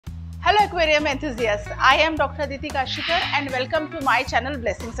Hello aquarium enthusiasts, I am Dr. Aditi Kashikar and welcome to my channel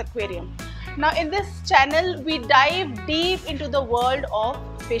Blessings Aquarium. Now in this channel we dive deep into the world of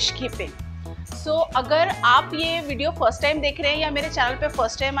fish keeping. So अगर आप ये video first time देख रहे हैं या मेरे channel पे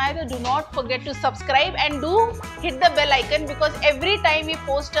first time आए तो do not forget to subscribe and do hit the bell icon because every time we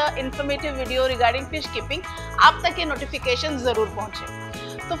post a informative video regarding fish keeping आप तक ये notification ज़रूर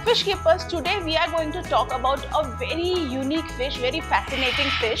पहुँचे. So fish keepers, today we are going to talk about a very unique fish, very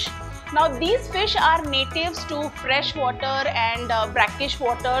fascinating fish. Now these fish are natives to fresh water and brackish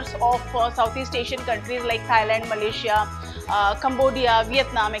waters of Southeast Asian countries like Thailand, Malaysia, Cambodia,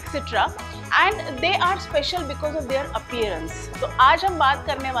 Vietnam, etc. And they are special because of their appearance. So आज हम बात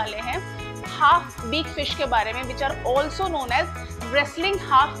करने वाले हैं half beak fish के बारे में, which are also known as wrestling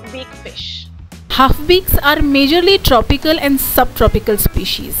half beak fish. Half-beaks are majorly tropical and subtropical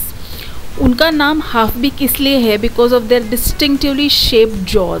species. उनका नाम half-beak इसलिए है because of their distinctively shaped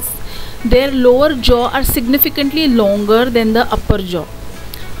jaws. Their lower jaw are significantly longer than the upper jaw.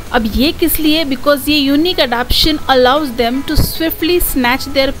 अब ये किस लिए? Because ये unique adaptation allows them to swiftly snatch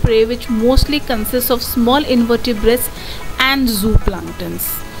their prey, which mostly consists of small invertebrates and zooplanktons.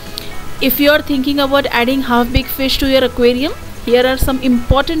 If you are thinking about adding half-beak fish to your aquarium, here are some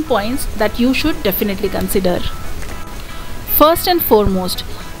important points that you should definitely consider. First and foremost,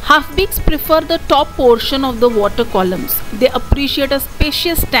 half-beaks prefer the top portion of the water columns. They appreciate a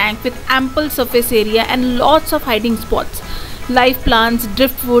spacious tank with ample surface area and lots of hiding spots. Live plants,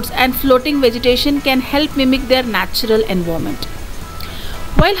 driftwoods and floating vegetation can help mimic their natural environment.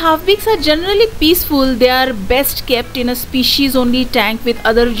 While half-beaks are generally peaceful, they are best kept in a species-only tank with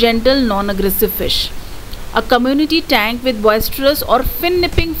other gentle, non-aggressive fish. A community tank with boisterous or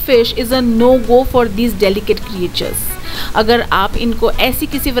fin-nipping fish is a no-go for these delicate creatures. अगर आप इनको ऐसी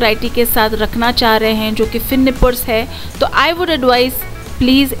किसी variety के साथ रखना चाह रहे हैं जो कि fin nippers है, तो I would advise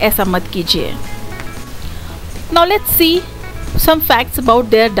please ऐसा मत कीजिए. Now let's see some facts about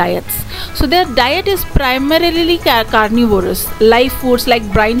their diets. So their diet is primarily carnivorous. Live foods like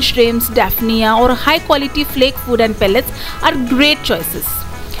brine shrimps, daphnia or high-quality flake food and pellets are great choices.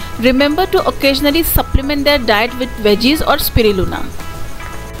 Remember to occasionally supplement their diet with veggies or spirulina.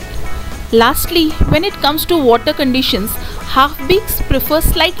 Lastly, when it comes to water conditions, half-beaks prefer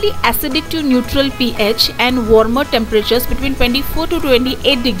slightly acidic to neutral pH and warmer temperatures between 24 to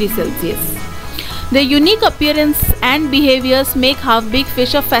 28 degrees Celsius. Their unique appearance and behaviors make half-beak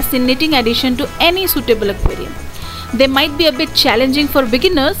fish a fascinating addition to any suitable aquarium. They might be a bit challenging for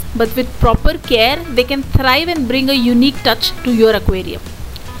beginners, but with proper care, they can thrive and bring a unique touch to your aquarium.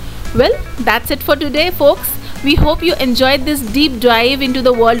 Well, that's it for today, folks. We hope you enjoyed this deep dive into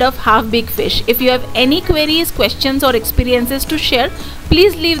the world of half-beak fish. If you have any queries, questions or experiences to share,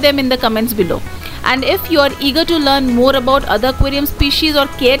 please leave them in the comments below. And if you are eager to learn more about other aquarium species or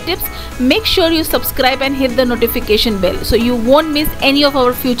care tips, make sure you subscribe and hit the notification bell so you won't miss any of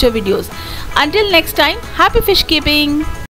our future videos. Until next time, happy fish keeping!